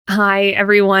Hi,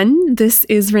 everyone. This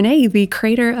is Renee, the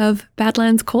creator of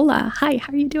Badlands Cola. Hi,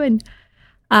 how are you doing?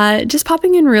 Just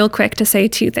popping in real quick to say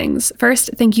two things.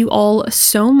 First, thank you all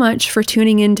so much for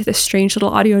tuning in to this strange little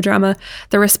audio drama.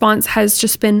 The response has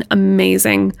just been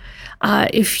amazing.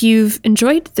 If you've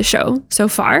enjoyed the show so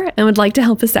far and would like to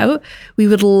help us out, we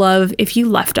would love if you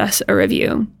left us a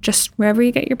review. Just wherever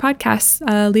you get your podcasts,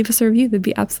 leave us a review. That'd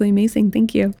be absolutely amazing.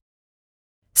 Thank you.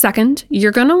 Second,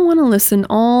 you're going to want to listen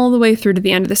all the way through to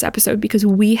the end of this episode because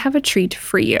we have a treat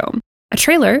for you. A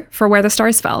trailer for Where the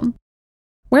Stars Fell.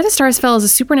 Where the Stars Fell is a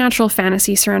supernatural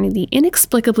fantasy surrounding the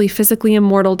inexplicably physically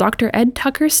immortal Dr. Ed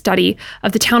Tucker's study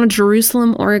of the town of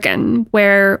Jerusalem, Oregon,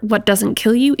 where what doesn't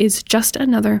kill you is just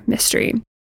another mystery.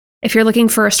 If you're looking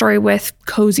for a story with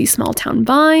cozy small town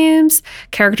vibes,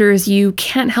 characters you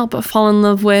can't help but fall in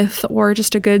love with, or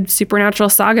just a good supernatural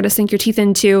saga to sink your teeth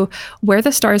into, Where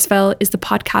the Stars Fell is the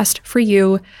podcast for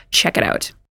you. Check it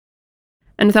out.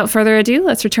 And without further ado,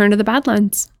 let's return to the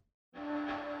Badlands.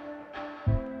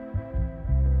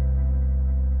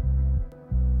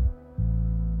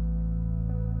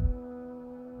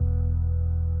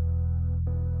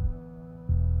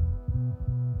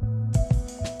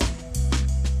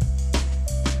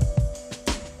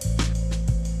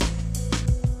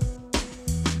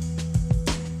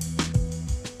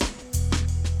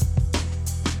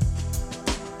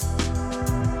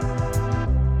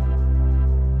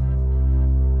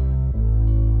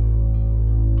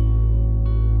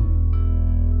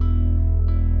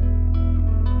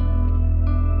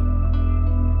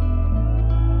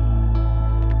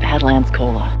 Badlands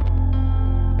Cola,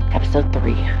 Episode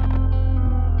 3,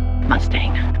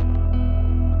 Mustang.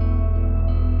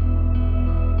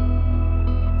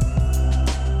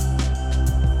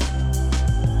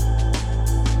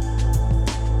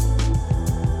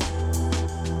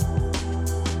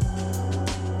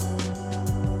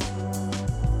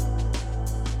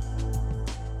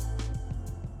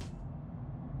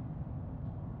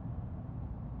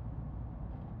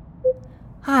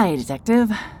 Hi,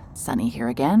 Detective. Sunny here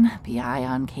again, PI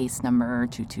on case number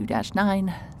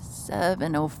 22-9,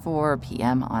 7:04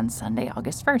 p.m. on Sunday,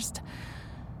 August 1st.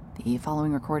 The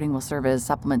following recording will serve as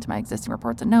supplement to my existing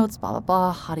reports and notes, blah, blah,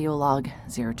 blah, audio log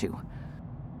 02.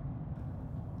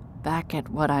 Back at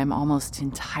what I'm almost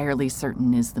entirely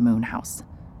certain is the Moon House.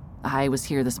 I was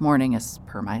here this morning as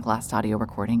per my last audio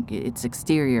recording. Its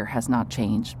exterior has not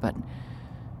changed, but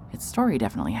its story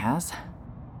definitely has.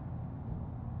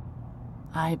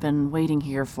 I've been waiting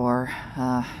here for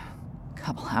a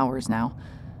couple hours now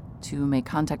to make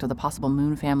contact with a possible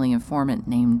Moon family informant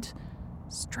named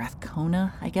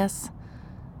Strathcona, I guess.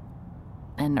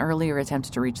 An earlier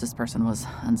attempt to reach this person was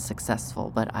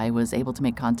unsuccessful, but I was able to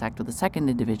make contact with a second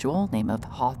individual named of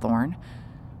Hawthorne.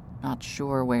 Not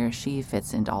sure where she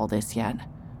fits into all this yet.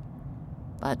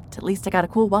 But at least I got a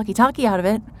cool walkie-talkie out of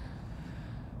it.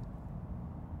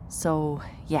 So,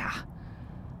 yeah.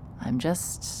 I'm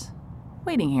just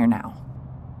waiting here now.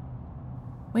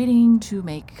 Waiting to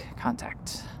make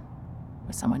contact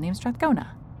with someone named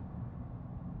Strathcona.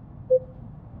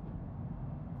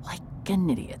 Like an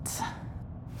idiot.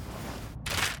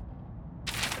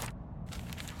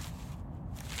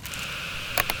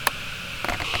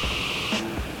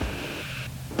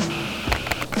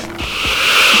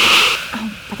 Oh,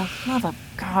 for the love of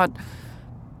God.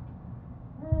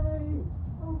 Hey,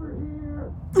 over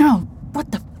here. No,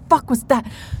 what the fuck was that?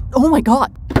 Oh my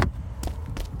God.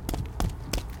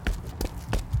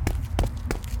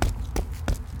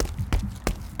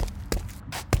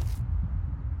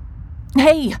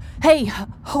 Hey,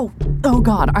 oh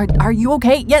God, are you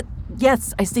okay?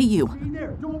 Yes, I see you. Stay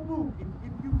there, don't move. If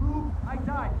you move, I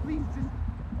die. Please,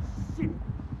 shit.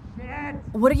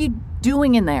 What are you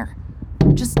doing in there?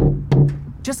 Just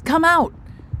come out.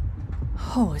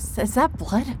 Oh, is that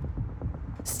blood?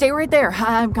 Stay right there.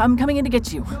 I'm coming in to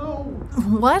get you. No.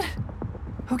 What?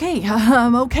 Okay,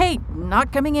 okay.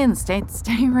 Not coming in. Stay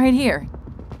right here.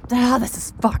 This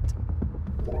is fucked.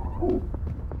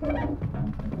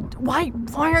 Why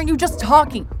aren't you just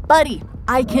talking? Buddy,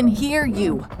 I can hear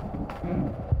you.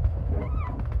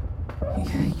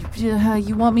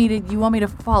 You want me to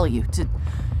follow you to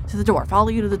the door? Follow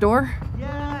you to the door?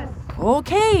 Yes.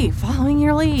 Okay, following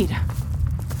your lead.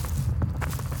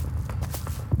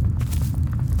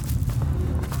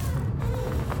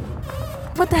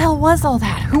 What the hell was all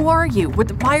that? Who are you?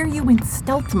 Why are you in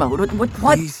stealth mode? What?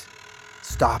 Please,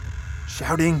 stop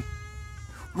shouting.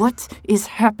 What is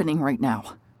happening right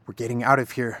now? We're getting out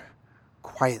of here.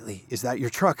 Quietly. Is that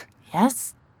your truck?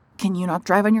 Yes? Can you not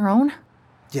drive on your own?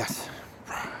 Yes,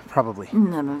 probably.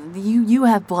 No, you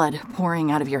have blood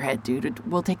pouring out of your head, dude.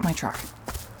 We'll take my truck.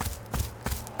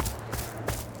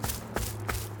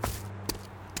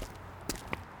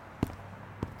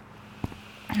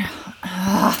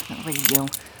 radio.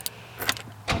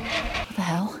 What the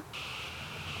hell?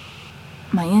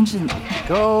 My engine...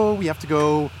 Go, we have to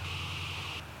go.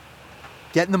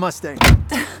 Get in the Mustang.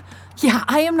 Yeah,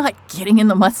 I am not getting in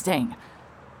the Mustang.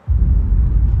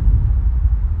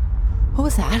 What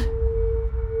was that?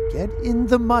 Get in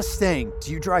the Mustang.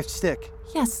 Do you drive stick?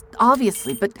 Yes,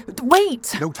 obviously, but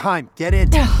wait! No time. Get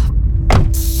in.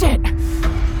 Shit!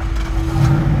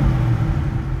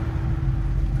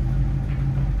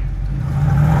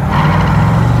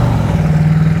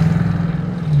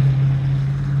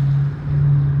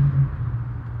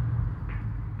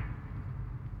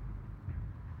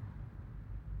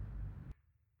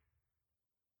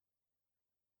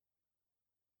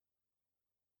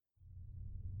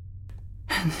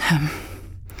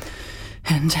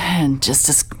 And just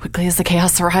as quickly as the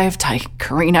chaos arrived, I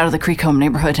careen out of the Creek Home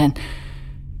neighborhood, and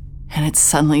it's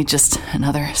suddenly just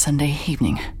another Sunday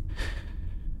evening.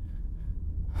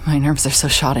 My nerves are so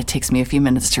shot it takes me a few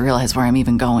minutes to realize where I'm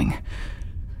even going.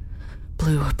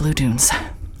 Blue Dunes.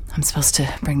 I'm supposed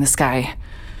to bring this guy,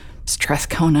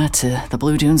 Strathcona, to the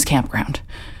Blue Dunes campground.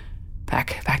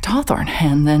 Back to Hawthorne,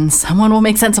 and then someone will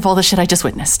make sense of all the shit I just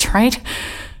witnessed, right?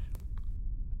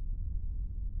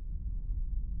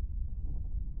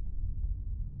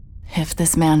 If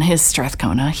this man is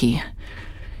Strathcona, he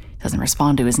doesn't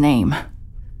respond to his name.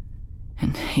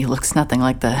 And he looks nothing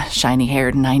like the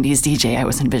shiny-haired 90s DJ I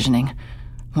was envisioning.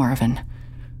 More of an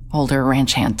older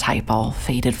ranch hand type, all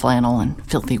faded flannel and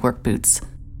filthy work boots.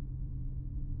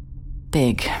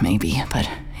 Big, maybe, but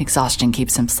exhaustion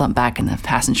keeps him slumped back in the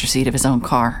passenger seat of his own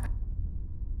car.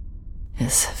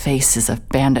 His face is a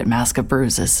bandit mask of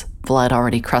bruises, blood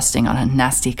already crusting on a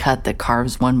nasty cut that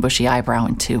carves one bushy eyebrow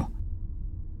in two.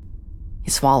 He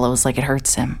swallows like it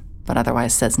hurts him, but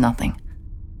otherwise says nothing.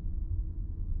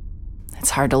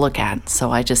 It's hard to look at, so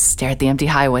I just stare at the empty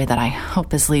highway that I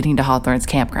hope is leading to Hawthorne's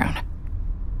campground.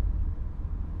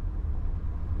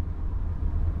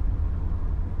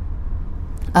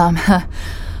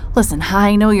 Listen,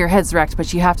 I know your head's wrecked,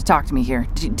 but you have to talk to me here.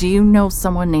 Do you know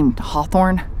someone named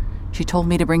Hawthorne? She told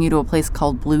me to bring you to a place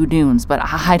called Blue Dunes, but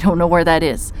I don't know where that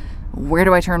is. Where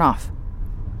do I turn off?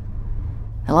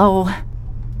 Hello?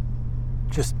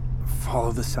 Just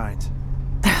follow the signs.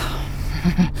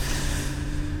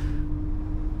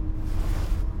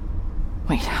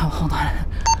 Wait, hold on.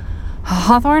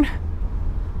 Hawthorne?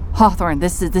 Hawthorne,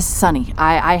 this is Sunny.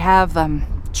 I have,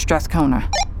 Strathcona.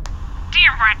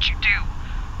 Damn right you do.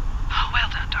 Oh, well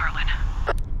done, darling.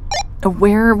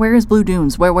 Where is Blue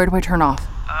Dunes? Where do I turn off?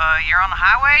 You're on the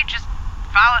highway? Just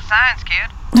follow signs,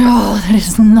 kid. Oh, that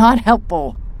is not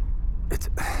helpful. It's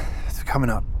coming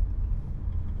up.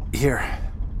 Here.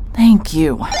 Thank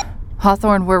you.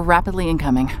 Hawthorne, we're rapidly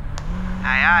incoming.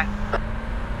 Aye, aye.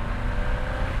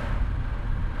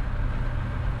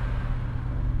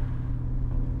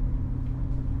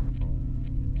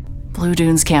 Blue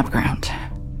Dunes Campground.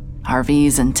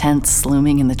 RVs and tents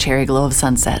looming in the cherry glow of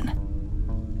sunset.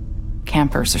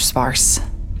 Campers are sparse.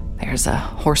 There's a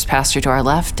horse pasture to our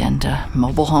left and a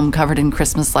mobile home covered in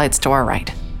Christmas lights to our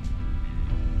right.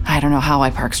 I don't know how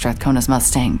I parked Strathcona's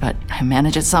Mustang, but I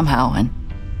manage it somehow, and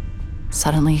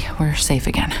suddenly we're safe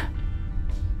again.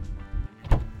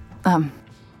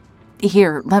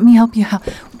 Here, let me help you out.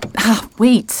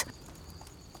 Wait.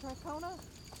 Strathcona?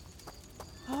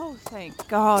 Oh, thank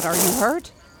God. Are you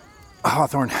hurt?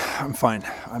 Hawthorne, I'm fine.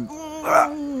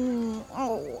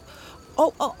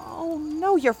 Oh,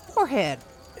 no, your forehead.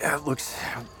 Yeah, it looks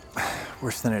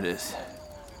worse than it is.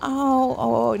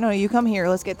 Oh, no, you come here.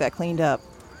 Let's get that cleaned up.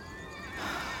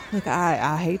 Look,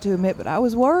 I hate to admit, but I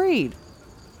was worried.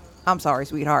 I'm sorry,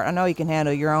 sweetheart. I know you can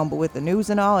handle your own, but with the news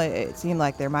and all, it seemed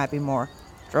like there might be more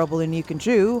trouble than you can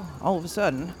chew all of a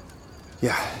sudden.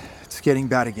 Yeah, it's getting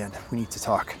bad again. We need to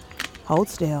talk. Hold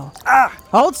still. Ah!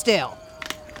 Hold still.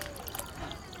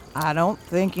 I don't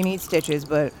think you need stitches,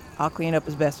 but I'll clean up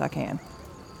as best I can.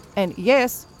 And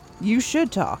yes, you should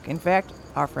talk. In fact,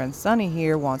 our friend Sunny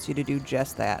here wants you to do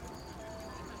just that.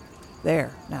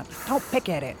 There. Now, don't pick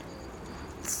at it.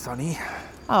 Sunny?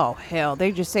 Oh, hell,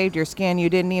 they just saved your skin. You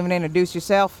didn't even introduce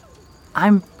yourself?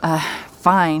 I'm,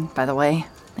 fine, by the way.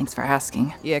 Thanks for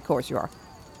asking. Yeah, of course you are.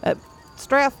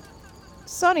 Strath,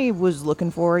 Sunny was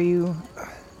looking for you.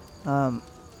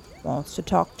 Wants to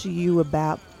talk to you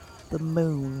about the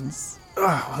moons.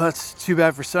 Oh, well, that's too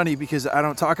bad for Sunny because I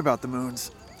don't talk about the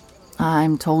moons.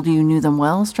 I'm told you knew them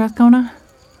well, Strathcona?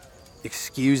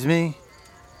 Excuse me?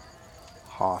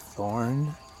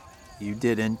 Hawthorne? You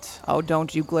didn't. Oh,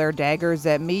 don't you glare daggers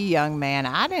at me, young man.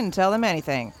 I didn't tell them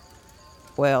anything.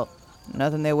 Well,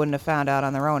 nothing they wouldn't have found out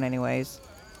on their own anyways.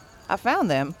 I found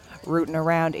them rooting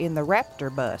around in the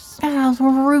Raptor bus.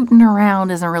 Rooting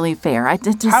around isn't really fair.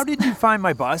 How did you find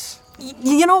my bus?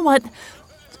 You know what?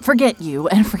 Forget you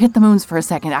and forget the moons for a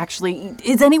second, actually.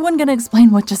 Is anyone gonna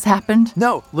explain what just happened?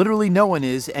 No, literally no one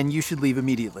is, and you should leave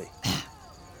immediately.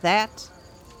 That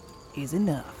is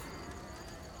enough.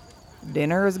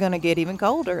 Dinner is gonna get even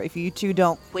colder if you two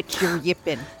don't quit your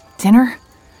yipping. Dinner?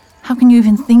 How can you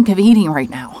even think of eating right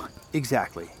now?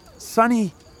 Exactly.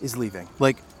 Sonny is leaving.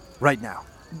 Like, right now.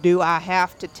 Do I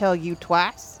have to tell you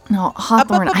twice? No,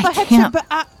 Hawthorne, I can't.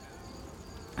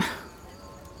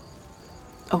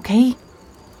 Okay?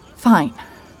 Fine.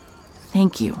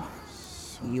 Thank you.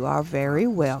 You are very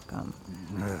welcome.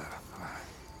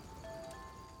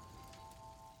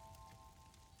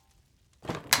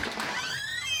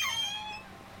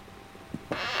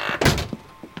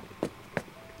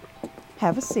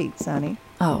 Have a seat, Sonny.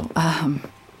 Oh,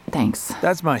 thanks.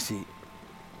 That's my seat.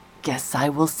 Guess I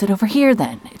will sit over here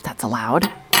then, if that's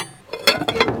allowed.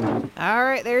 All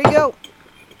right, there you go.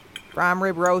 Prime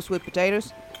rib roast with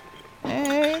potatoes.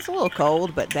 It's a little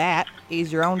cold, but that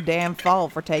is your own damn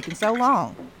fault for taking so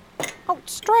long. Oh,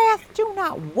 Strath, do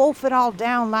not wolf it all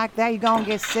down like that. You're gonna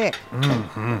get sick.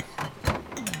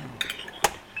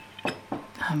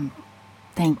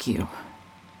 Thank you.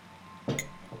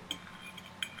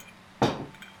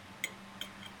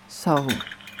 So,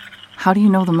 how do you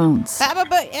know the moons?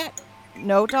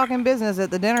 No talking business at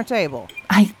the dinner table.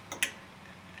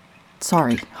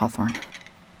 Sorry, Hawthorne.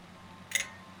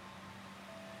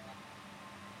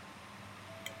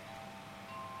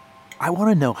 I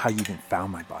want to know how you even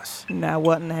found my bus. Now,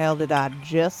 what in the hell did I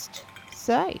just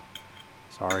say?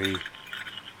 Sorry.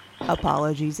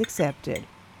 Apologies accepted.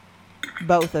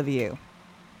 Both of you.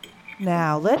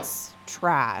 Now, let's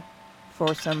try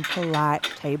for some polite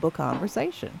table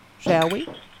conversation, shall we?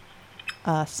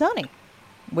 Sonny,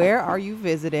 where are you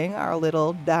visiting our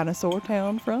little dinosaur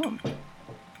town from?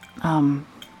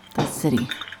 The city.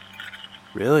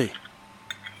 Really?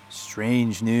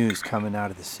 Strange news coming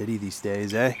out of the city these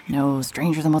days, eh? No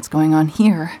stranger than what's going on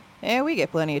here. Yeah, we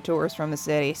get plenty of tourists from the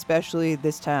city, especially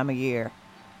this time of year.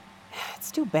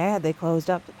 It's too bad they closed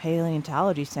up the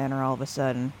paleontology center all of a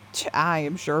sudden. I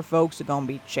am sure folks are gonna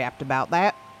be chapped about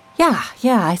that. Yeah,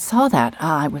 I saw that.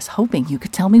 I was hoping you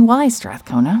could tell me why,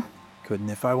 Strathcona. Couldn't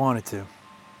if I wanted to.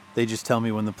 They just tell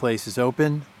me when the place is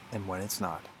open and when it's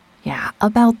not. Yeah,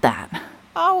 about that.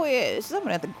 Oh, yeah,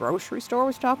 someone at the grocery store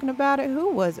was talking about it. Who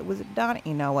was it? Was it Donna?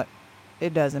 You know what?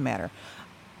 It doesn't matter.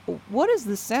 What does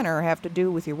the center have to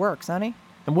do with your work, Sonny?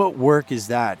 And what work is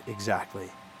that exactly?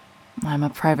 I'm a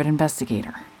private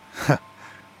investigator.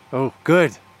 Oh,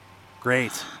 good.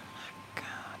 Great.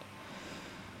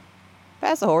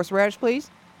 Pass the horseradish,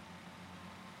 please.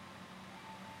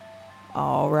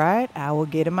 All right, I will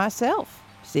get it myself,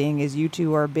 seeing as you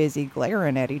two are busy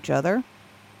glaring at each other.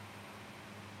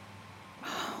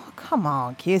 Oh, come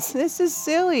on, kids, this is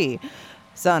silly.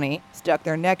 Sonny stuck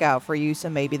their neck out for you, so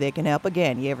maybe they can help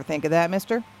again. You ever think of that,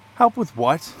 mister? Help with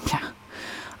what? Yeah,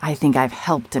 I think I've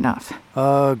helped enough.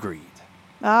 Agreed.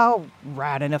 Oh,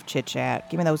 right, enough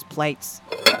chit-chat. Give me those plates.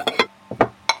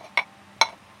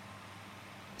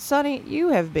 Sonny, you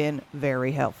have been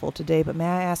very helpful today, but may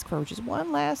I ask for just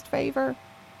one last favor?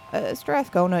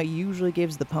 Strathcona usually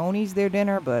gives the ponies their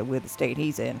dinner, but with the state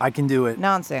he's in. I can do it.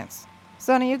 Nonsense.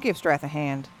 Sonny, you give Strath a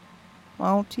hand.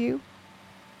 Won't you?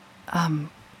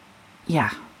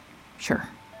 Yeah, sure.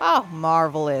 Oh,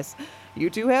 marvelous. You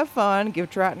two have fun. Give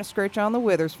Triton a scratch on the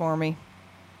withers for me.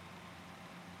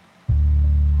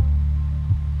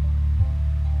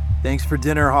 Thanks for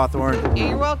dinner, Hawthorne.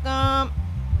 You're welcome.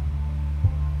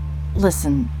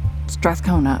 Listen,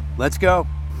 Strathcona, Let's go.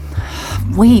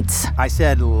 wait. I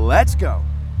said, let's go.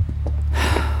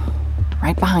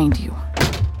 Right behind you.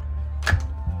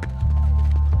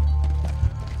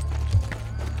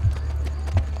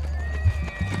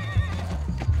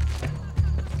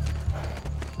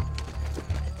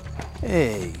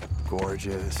 Hey,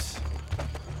 gorgeous.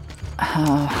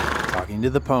 Talking to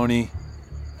the pony.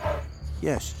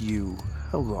 Yes, you.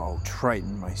 Hello,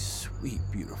 Triton, my sweet,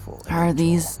 beautiful Are angel.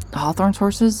 these Hawthorne's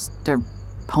horses? They're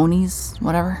ponies,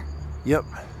 whatever? Yep.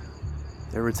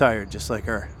 They're retired, just like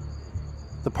her.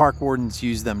 The park wardens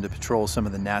use them to patrol some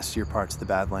of the nastier parts of the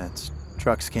Badlands.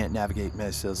 Trucks can't navigate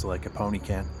mesas like a pony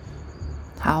can.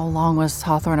 How long was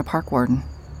Hawthorne a park warden?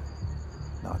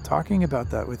 Not talking about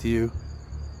that with you.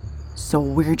 So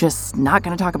we're just not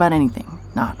going to talk about anything.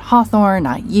 Not Hawthorne,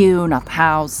 not you, not the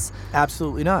house.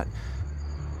 Absolutely not.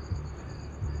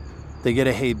 They get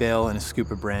a hay bale and a scoop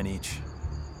of bran each.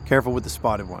 Careful with the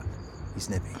spotted one.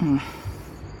 He's nippy.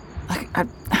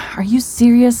 Are you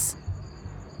serious?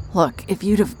 Look, if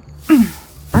you'd have...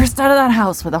 For a burst out of that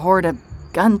house with a horde of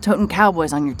gun-toting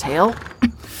cowboys on your tail,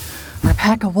 or a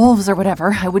pack of wolves or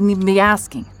whatever, I wouldn't even be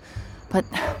asking. But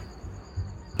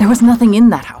there was nothing in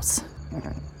that house.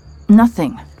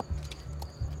 Nothing.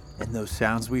 And those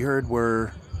sounds we heard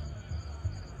were...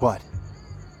 what?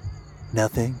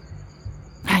 Nothing?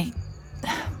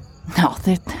 No,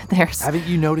 there's... Haven't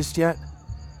you noticed yet?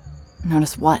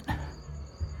 Notice what?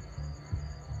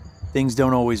 Things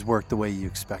don't always work the way you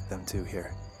expect them to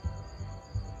here.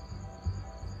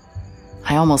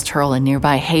 I almost hurl a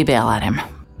nearby hay bale at him.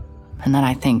 And then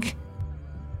I think...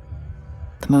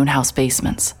 the Moon House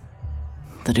basements.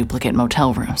 The duplicate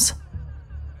motel rooms.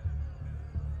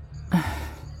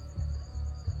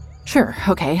 Sure,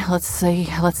 okay, let's say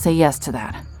yes to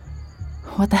that.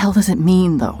 What the hell does it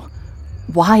mean, though?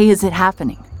 Why is it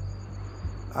happening?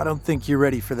 I don't think you're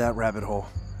ready for that rabbit hole.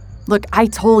 Look, I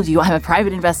told you I'm a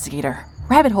private investigator.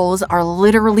 Rabbit holes are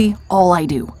literally all I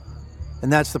do.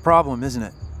 And that's the problem, isn't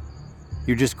it?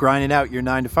 You're just grinding out your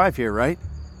 9 to 5 here, right?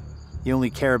 You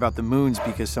only care about the moons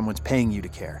because someone's paying you to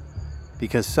care.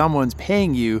 Because someone's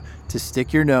paying you to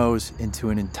stick your nose into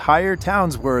an entire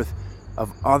town's worth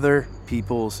of other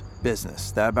people's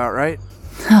business. That about right?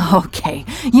 Okay,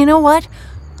 you know what?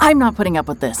 I'm not putting up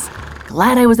with this.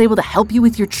 Glad I was able to help you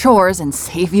with your chores and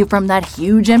save you from that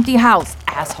huge empty house,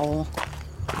 asshole.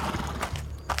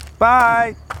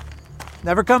 Bye!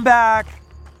 Never come back!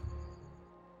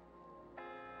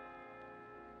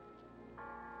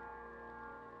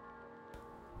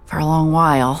 For a long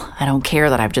while, I don't care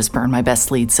that I've just burned my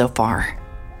best lead so far.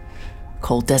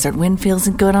 Cold desert wind feels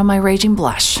good on my raging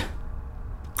blush.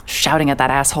 Shouting at that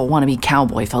asshole wannabe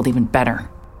cowboy felt even better.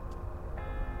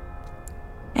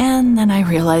 And then I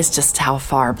realized just how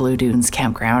far Blue Dunes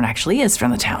campground actually is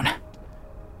from the town.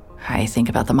 I think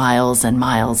about the miles and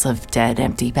miles of dead,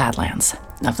 empty badlands,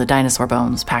 of the dinosaur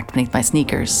bones packed beneath my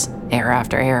sneakers, era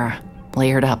after era,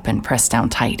 layered up and pressed down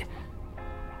tight.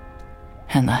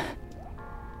 And the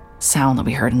sound that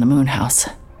we heard in the Moon House.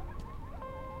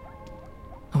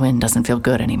 The wind doesn't feel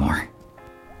good anymore.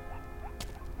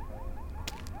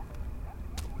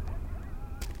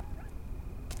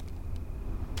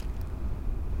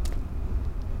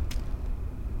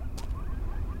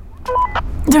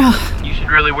 You should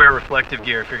really wear reflective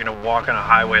gear if you're gonna walk on a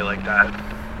highway like that.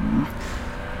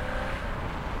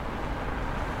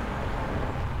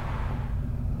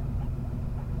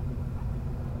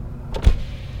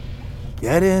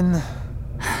 Get in.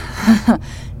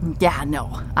 Yeah,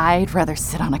 no. I'd rather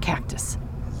sit on a cactus.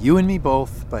 You and me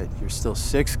both, but you're still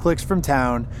 6 clicks from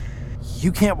town.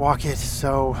 You can't walk it,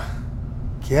 so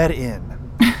get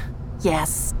in.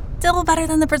 Yes, still better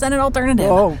than the presented alternative.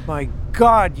 Oh my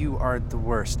God, you are the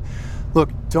worst. Look,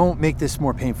 don't make this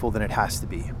more painful than it has to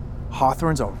be.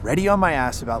 Hawthorne's already on my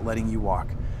ass about letting you walk.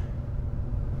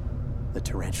 The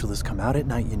tarantulas come out at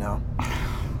night, you know.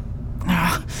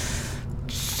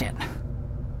 Shit.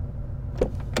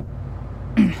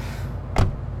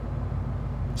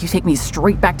 You take me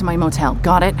straight back to my motel,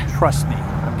 got it? Trust me,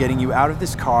 I'm getting you out of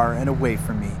this car and away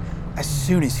from me as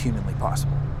soon as humanly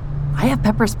possible. I have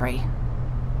pepper spray.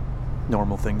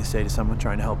 Normal thing to say to someone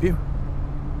trying to help you.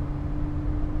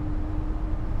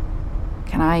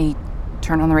 Can I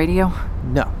turn on the radio?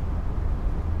 No.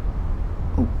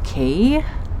 Okay.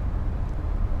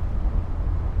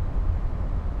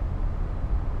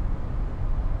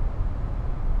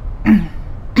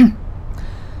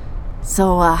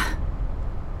 So,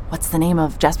 what's the name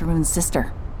of Jasper Moon's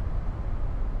sister?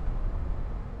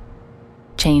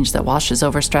 Change that washes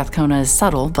over Strathcona is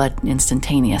subtle but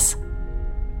instantaneous.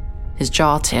 His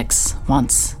jaw ticks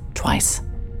once, twice.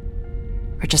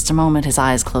 For just a moment, his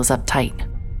eyes close up tight.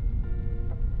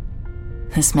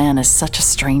 This man is such a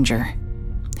stranger,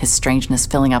 his strangeness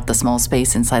filling up the small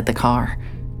space inside the car.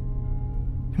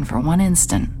 And for one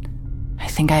instant, I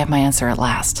think I have my answer at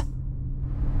last.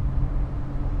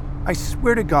 I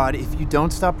swear to God, if you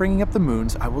don't stop bringing up the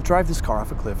moons, I will drive this car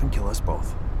off a cliff and kill us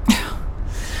both.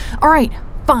 All right,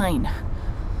 fine.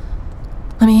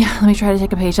 Let me try to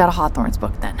take a page out of Hawthorne's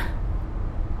book then.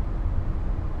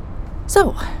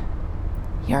 So,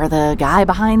 you're the guy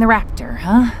behind the Raptor,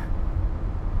 huh?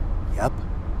 Yep.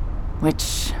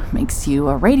 Which makes you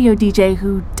a radio DJ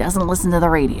who doesn't listen to the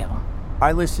radio.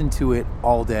 I listen to it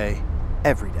all day,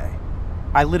 every day.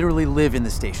 I literally live in the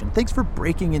station. Thanks for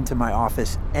breaking into my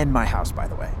office and my house, by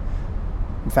the way.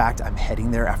 In fact, I'm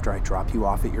heading there after I drop you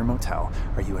off at your motel.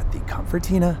 Are you at the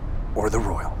Comfortina or the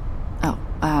Royal? Oh,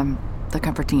 the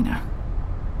Comfortina.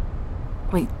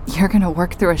 Wait, you're gonna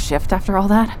work through a shift after all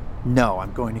that? No,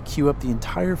 I'm going to queue up the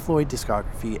entire Floyd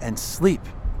discography and sleep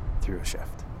through a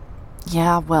shift.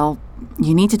 Yeah, well,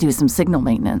 you need to do some signal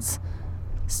maintenance.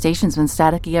 Station's been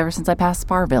staticky ever since I passed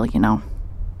Sparville, you know.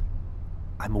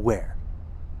 I'm aware.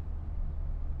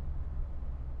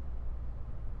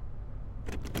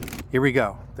 Here we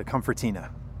go, the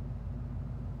Comfortina.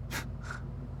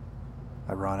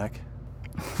 Ironic.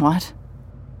 What?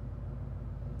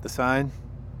 The sign?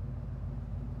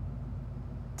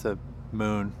 It's a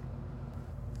moon.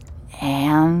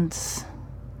 And...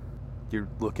 You're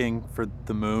looking for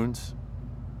the moons?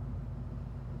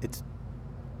 It's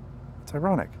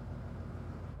ironic.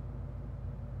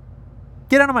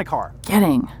 Get out of my car.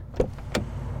 Getting.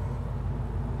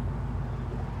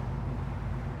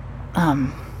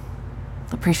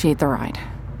 Appreciate the ride.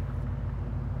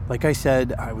 Like I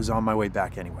said, I was on my way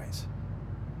back anyways.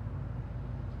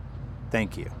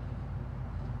 Thank you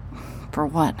For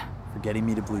what? for getting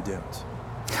me to Blue Dunes.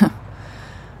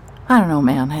 I don't know,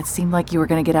 man. It seemed like you were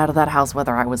gonna get out of that house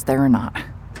whether I was there or not.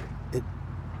 It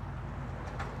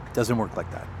doesn't work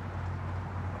like that.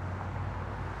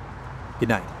 Good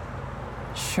night.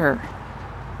 Sure.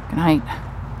 Good night.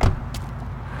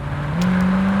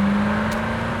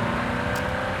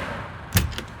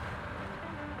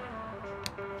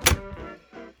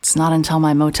 It's not until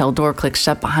my motel door clicks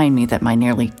shut behind me that my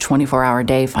nearly 24-hour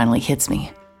day finally hits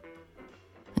me.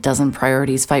 A dozen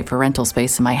priorities fight for rental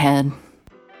space in my head.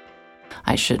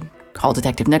 I should call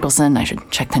Detective Nicholson, I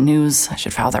should check the news, I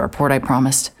should file that report I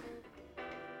promised.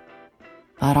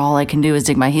 But all I can do is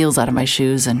dig my heels out of my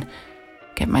shoes and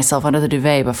get myself under the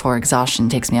duvet before exhaustion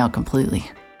takes me out completely.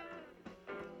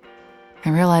 I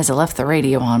realize I left the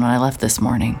radio on when I left this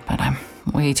morning, but I'm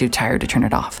way too tired to turn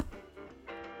it off.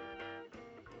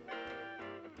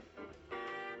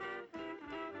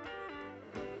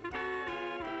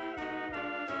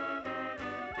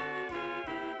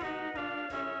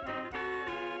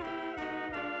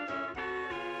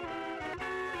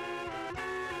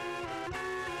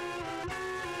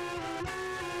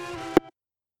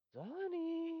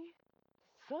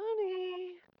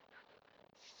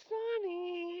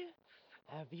 Sonny,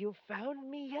 have you found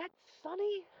me yet,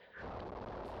 Sonny?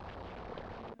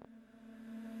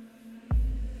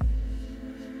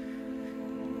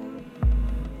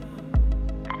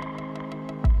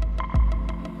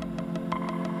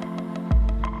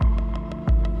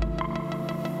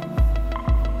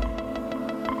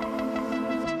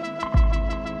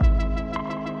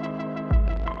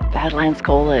 Badlands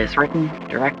Cola is written,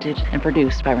 directed, and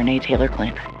produced by Renee Taylor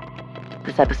Clint.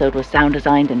 This episode was sound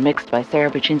designed and mixed by Sarah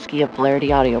Buczynski of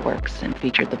Polarity Audio Works and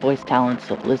featured the voice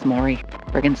talents of Liz Morey,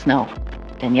 Brigham Snow,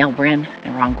 Danielle Brin,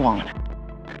 and Ron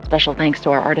Guan. Special thanks to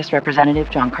our artist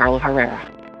representative, Giancarlo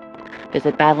Herrera.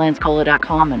 Visit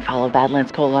BadlandsCola.com and follow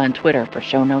Badlands Cola on Twitter for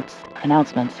show notes,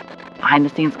 announcements,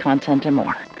 behind-the-scenes content, and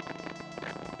more.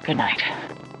 Good night.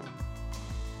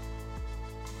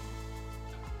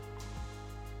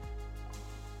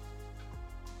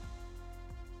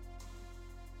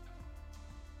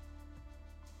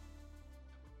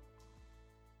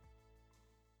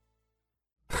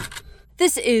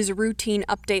 This is routine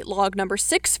update log number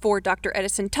 6 for Dr.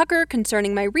 Edison Tucker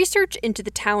concerning my research into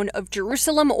the town of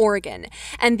Jerusalem, Oregon,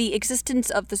 and the existence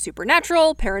of the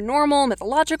supernatural, paranormal,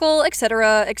 mythological,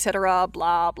 etc.,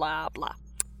 blah, blah, blah.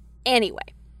 Anyway,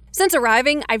 since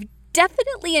arriving, I've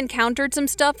definitely encountered some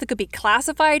stuff that could be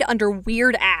classified under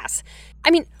weird ass. I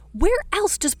mean, where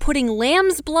else does putting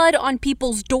lamb's blood on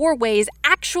people's doorways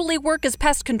actually work as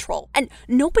pest control? And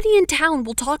nobody in town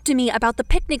will talk to me about the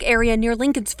picnic area near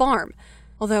Lincoln's farm.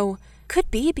 Although, could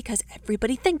be because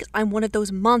everybody thinks I'm one of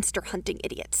those monster hunting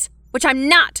idiots. Which I'm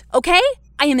not, okay?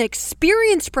 I am an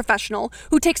experienced professional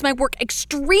who takes my work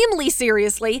extremely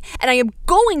seriously, and I am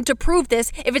going to prove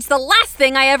this if it's the last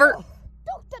thing I ever... Oh,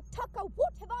 Dr. Tucker,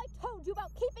 what have I told you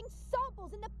about keeping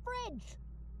samples in the fridge?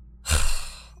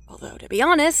 Although, to be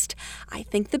honest, I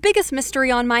think the biggest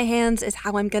mystery on my hands is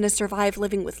how I'm going to survive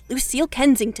living with Lucille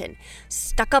Kensington,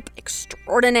 stuck-up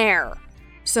extraordinaire.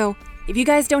 So, if you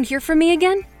guys don't hear from me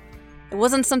again, it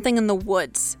wasn't something in the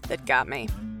woods that got me.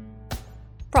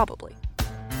 Probably.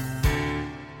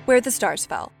 Where the Stars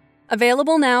Fell.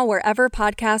 Available now wherever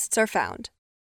podcasts are found.